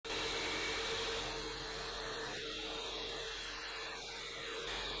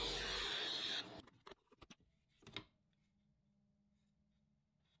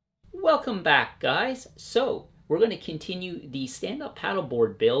Welcome back, guys. So we're going to continue the stand-up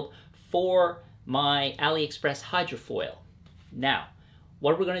paddleboard build for my AliExpress hydrofoil. Now,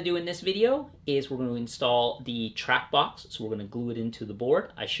 what we're going to do in this video is we're going to install the Trackbox. So we're going to glue it into the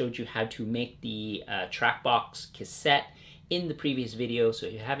board. I showed you how to make the Trackbox cassette in the previous video. So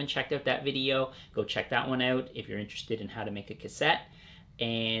if you haven't checked out that video, go check that one out if you're interested in how to make a cassette.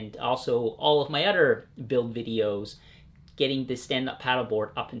 And also all of my other build videos getting the stand-up paddleboard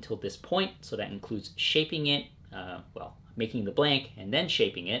up until this point. So that includes shaping it, making the blank and then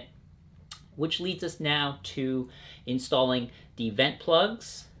shaping it, which leads us now to installing the vent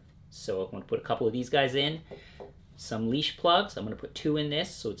plugs. So I'm going to put a couple of these guys in, some leash plugs. I'm going to put 2 in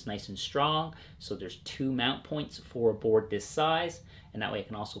this so it's nice and strong. So there's 2 mount points for a board this size, and that way I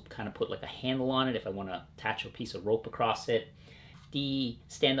can also kind of put like a handle on it if I want to attach a piece of rope across it. The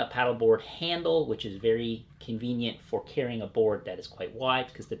stand-up paddleboard handle, which is very convenient for carrying a board that is quite wide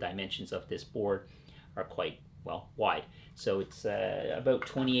because the dimensions of this board are quite, well, wide. So it's about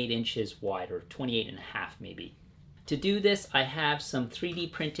 28 inches wide, or 28 and a half maybe. To do this, I have some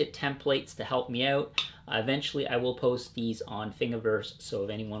 3D printed templates to help me out. Eventually, I will post these on Thingiverse, so if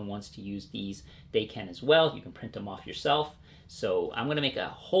anyone wants to use these, they can as well. You can print them off yourself. So I'm going to make a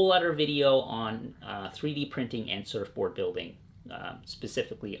whole other video on 3D printing and surfboard building.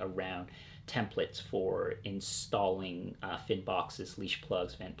 Specifically around templates for installing fin boxes, leash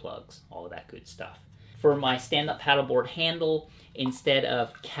plugs, vent plugs, all of that good stuff. For my stand-up paddleboard handle, instead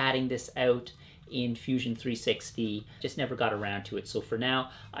of catting this out in Fusion 360, just never got around to it. So for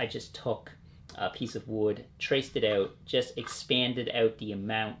now, I just took a piece of wood, traced it out, just expanded out the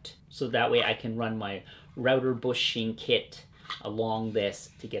amount so that way I can run my router bushing kit along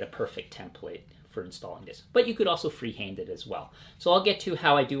this to get a perfect template for installing this. But you could also freehand it as well. So I'll get to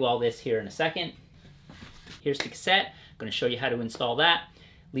how I do all this here in a second. Here's the cassette. I'm going to show you how to install that.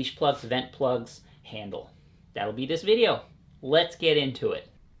 Leash plugs, vent plugs, handle. That'll be this video. Let's get into it.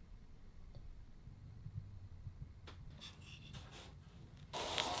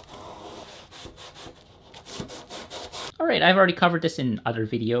 Alright, I've already covered this in other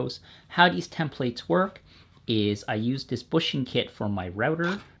videos. How these templates work is I use this bushing kit for my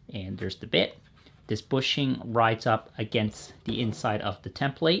router, and there's the bit. This bushing rides up against the inside of the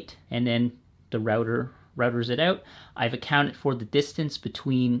template, and then the routers it out. I've accounted for the distance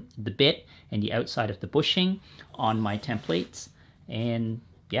between the bit and the outside of the bushing on my templates, and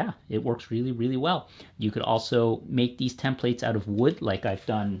yeah, it works really, really well. You could also make these templates out of wood like I've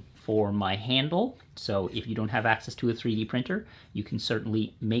done for my handle. So if you don't have access to a 3D printer, you can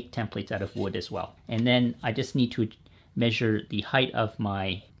certainly make templates out of wood as well. And then I just need to measure the height of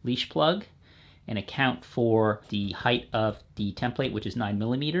my leash plug and account for the height of the template, which is 9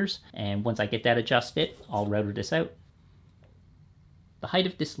 millimeters. And once I get that adjusted, I'll router this out. The height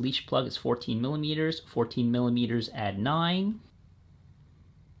of this leash plug is 14 millimeters. 14 millimeters add 9.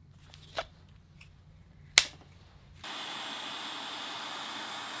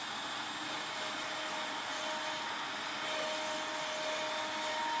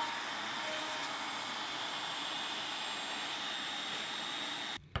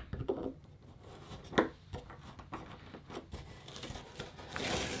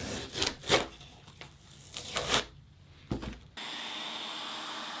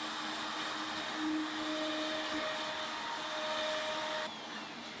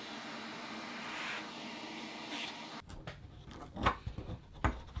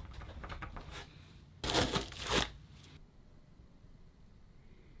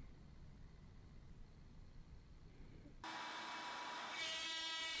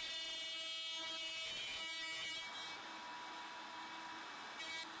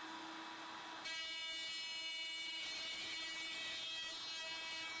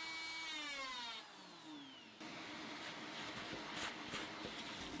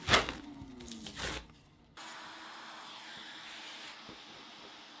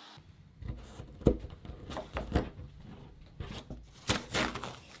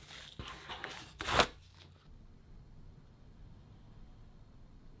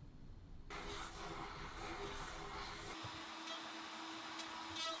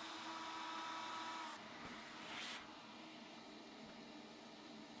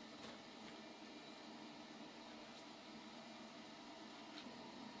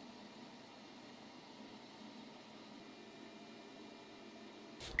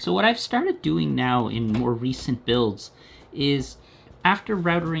 So what I've started doing now in more recent builds is, after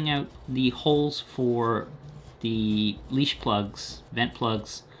routering out the holes for the leash plugs, vent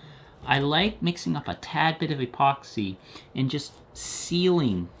plugs, I like mixing up a tad bit of epoxy and just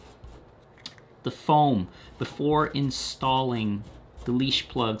sealing the foam before installing the leash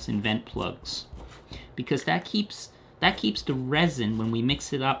plugs and vent plugs, because that keeps the resin, when we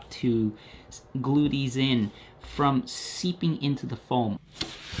mix it up to glue these in, from seeping into the foam.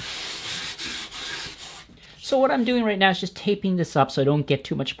 So what I'm doing right now is just taping this up so I don't get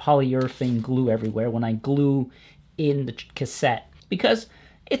too much polyurethane glue everywhere when I glue in the cassette, because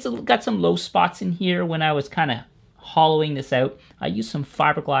it's got some low spots in here. When I was kind of hollowing this out, I used some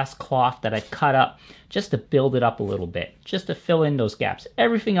fiberglass cloth that I cut up just to build it up a little bit, just to fill in those gaps.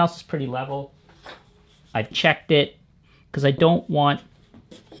 Everything else is pretty level. I've checked it because I don't want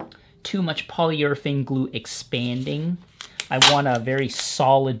too much polyurethane glue expanding. I want a very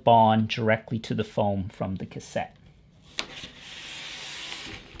solid bond directly to the foam from the cassette.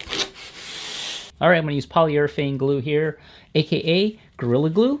 All right, I'm going to use polyurethane glue here, aka Gorilla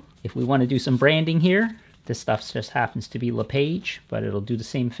Glue. If we want to do some branding here, this stuff just happens to be LePage, but it'll do the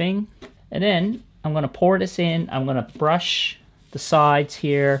same thing. And then I'm going to pour this in. I'm going to brush the sides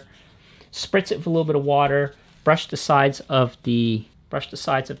here, spritz it with a little bit of water, brush the sides of the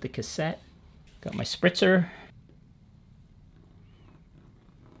cassette. Got my spritzer.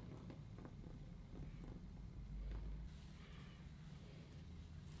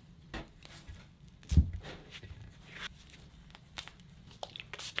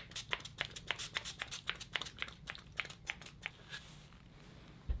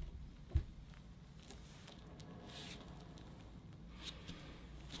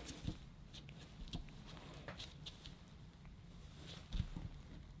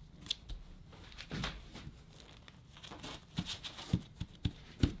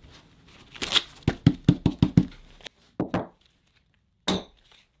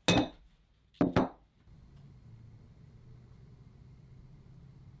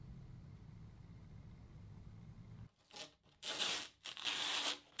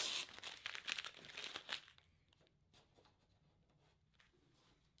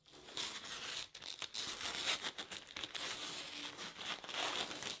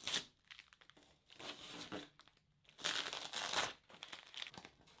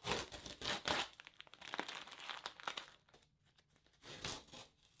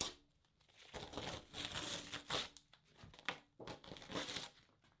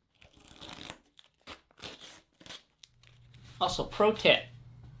 Also, pro tip,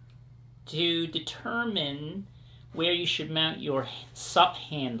 to determine where you should mount your SUP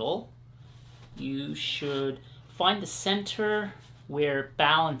handle, you should find the center where it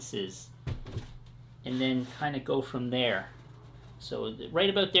balances and then kind of go from there. So right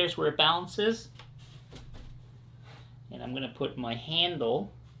about there's where it balances, and I'm going to put my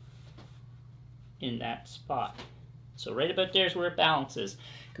handle in that spot. So right about there's where it balances,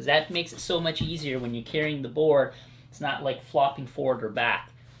 because that makes it so much easier when you're carrying the board. It's not like flopping forward or back.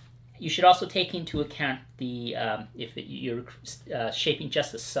 You should also take into account the, you're shaping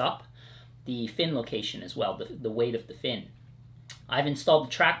just a SUP, the fin location as well, the weight of the fin. I've installed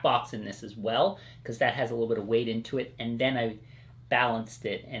the Trackbox in this as well, because that has a little bit of weight into it, and then I balanced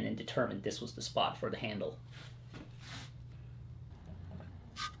it and then determined this was the spot for the handle.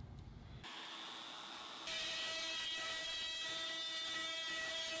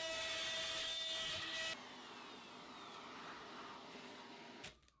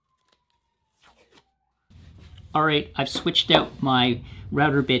 All right, I've switched out my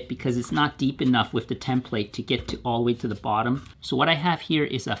router bit because it's not deep enough with the template to get to all the way to the bottom. So what I have here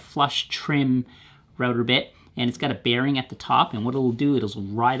is a flush trim router bit, and it's got a bearing at the top, and what it'll do, it'll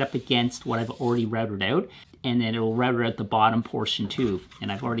ride up against what I've already routed out, and then it'll router out the bottom portion too.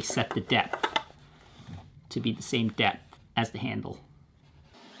 And I've already set the depth to be the same depth as the handle.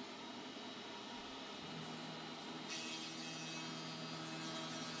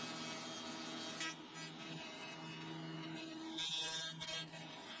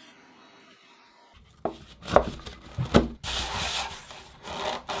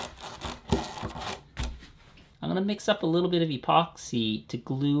 I'm going to mix up a little bit of epoxy to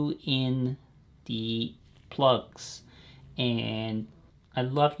glue in the plugs, and I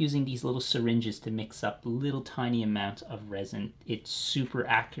love using these little syringes to mix up little tiny amounts of resin. It's super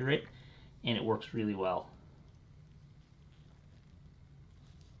accurate and it works really well.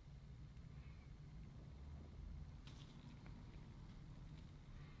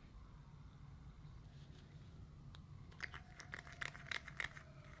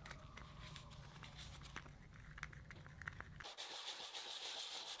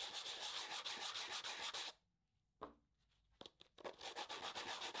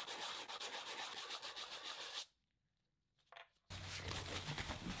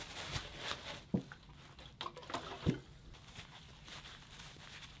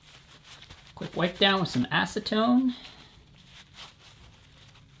 Quick wipe down with some acetone.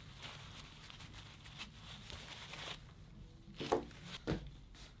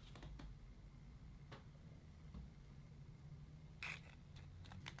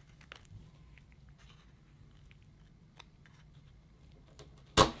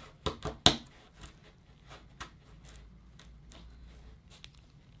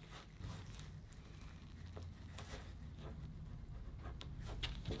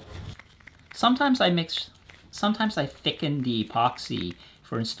 sometimes I thicken the epoxy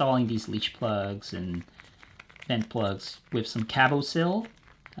for installing these leash plugs and vent plugs with some Cabosil.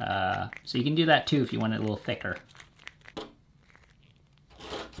 So you can do that too if you want it a little thicker.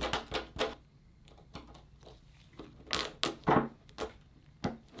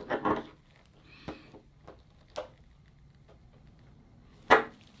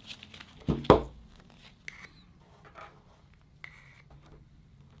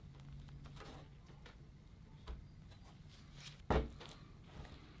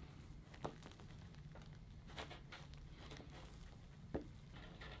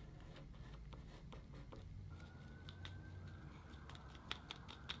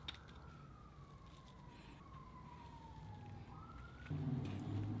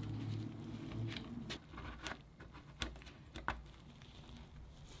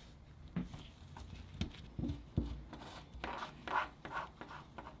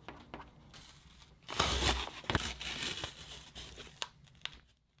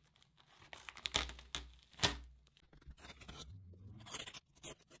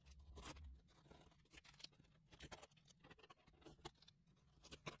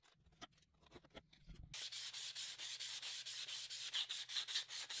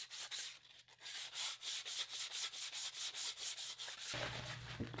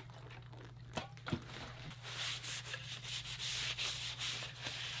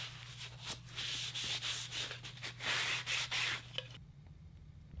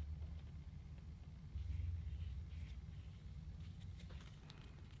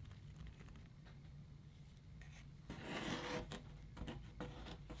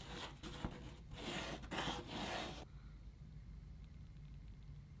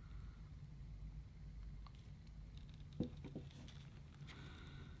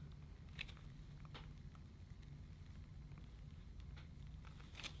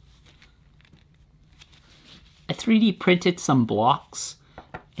 I 3D printed some blocks,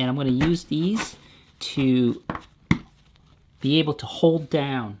 and I'm going to use these to be able to hold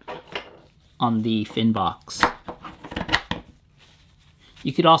down on the fin box.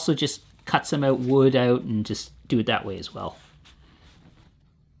 You could also just cut some wood out and just do it that way as well.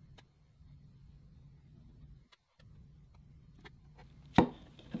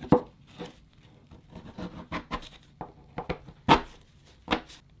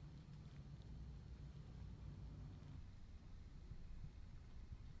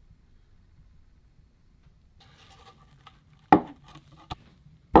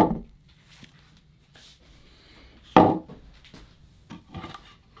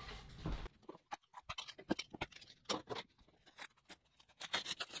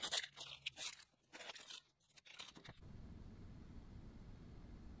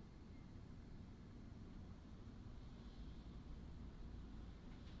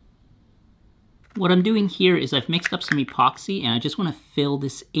 What I'm doing here is I've mixed up some epoxy and I just want to fill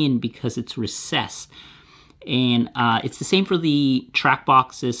this in because it's recessed. And it's the same for the track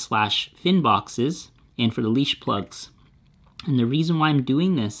boxes / fin boxes and for the leash plugs. And the reason why I'm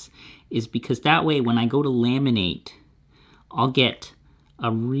doing this is because that way when I go to laminate, I'll get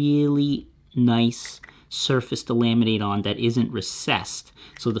a really nice surface to laminate on that isn't recessed,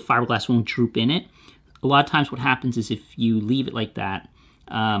 so the fiberglass won't droop in it. A lot of times what happens is if you leave it like that,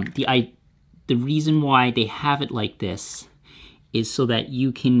 the reason why they have it like this is so that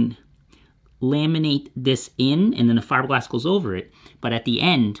you can laminate this in and then the fiberglass goes over it. But at the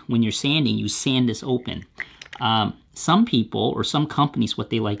end, when you're sanding, you sand this open. Some people or some companies, what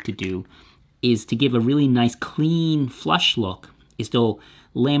they like to do is to give a really nice clean flush look is they'll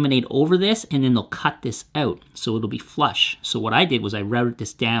laminate over this and then they'll cut this out so it'll be flush. So what I did was I routed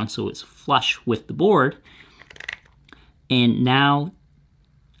this down so it's flush with the board, and now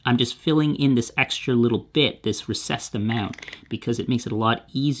I'm just filling in this extra little bit, this recessed amount, because it makes it a lot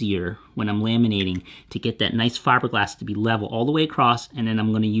easier when I'm laminating to get that nice fiberglass to be level all the way across, and then I'm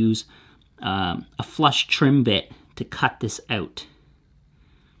going to use a flush trim bit to cut this out.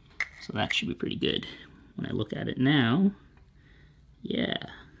 So that should be pretty good. When I look at it now, yeah,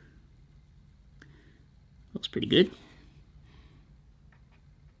 looks pretty good.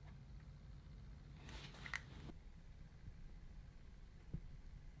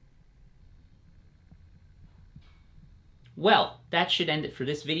 Well, that should end it for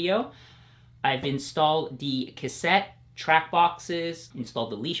this video. I've installed the cassette track boxes,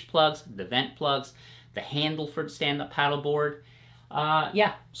 installed the leash plugs, the vent plugs, the handle for the stand-up paddleboard.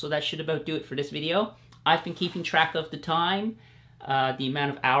 Yeah, so that should about do it for this video. I've been keeping track of the time, the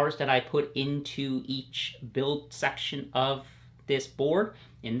amount of hours that I put into each build section of this board,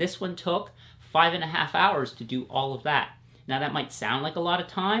 and this one took 5.5 hours to do all of that. Now that might sound like a lot of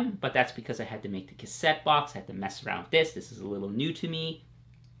time, but that's because I had to make the cassette box, I had to mess around with this. This is a little new to me.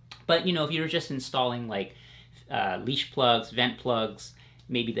 But you know, if you're just installing like leash plugs, vent plugs,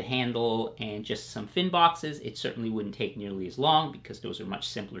 maybe the handle, and just some fin boxes, it certainly wouldn't take nearly as long because those are much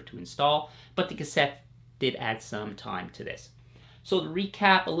simpler to install. But the cassette did add some time to this. So to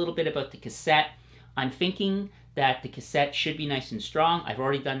recap a little bit about the cassette, I'm thinking that the cassette should be nice and strong. I've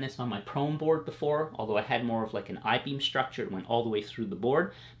already done this on my Prone board before, although I had more of like an I-beam structure. It went all the way through the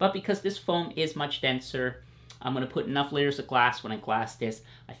board. But because this foam is much denser, I'm going to put enough layers of glass when I glass this.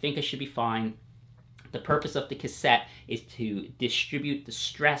 I think I should be fine. The purpose of the cassette is to distribute the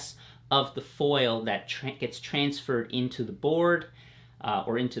stress of the foil that gets transferred into the board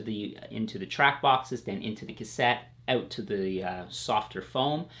or into the track boxes, then into the cassette, out to the softer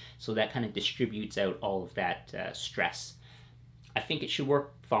foam. So that kind of distributes out all of that stress. I think it should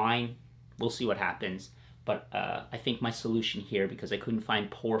work fine. We'll see what happens. But I think my solution here, because I couldn't find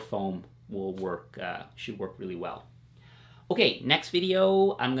pour foam, will work. Should work really well. Okay, next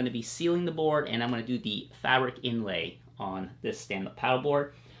video, I'm going to be sealing the board, and I'm going to do the fabric inlay on this stand-up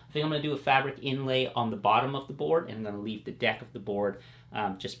paddleboard. I think I'm going to do a fabric inlay on the bottom of the board, and I'm going to leave the deck of the board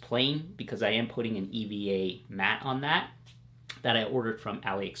just plain, because I am putting an EVA mat on that I ordered from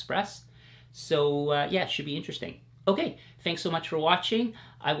AliExpress. So yeah, it should be interesting. Okay, thanks so much for watching.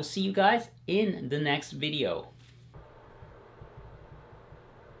 I will see you guys in the next video.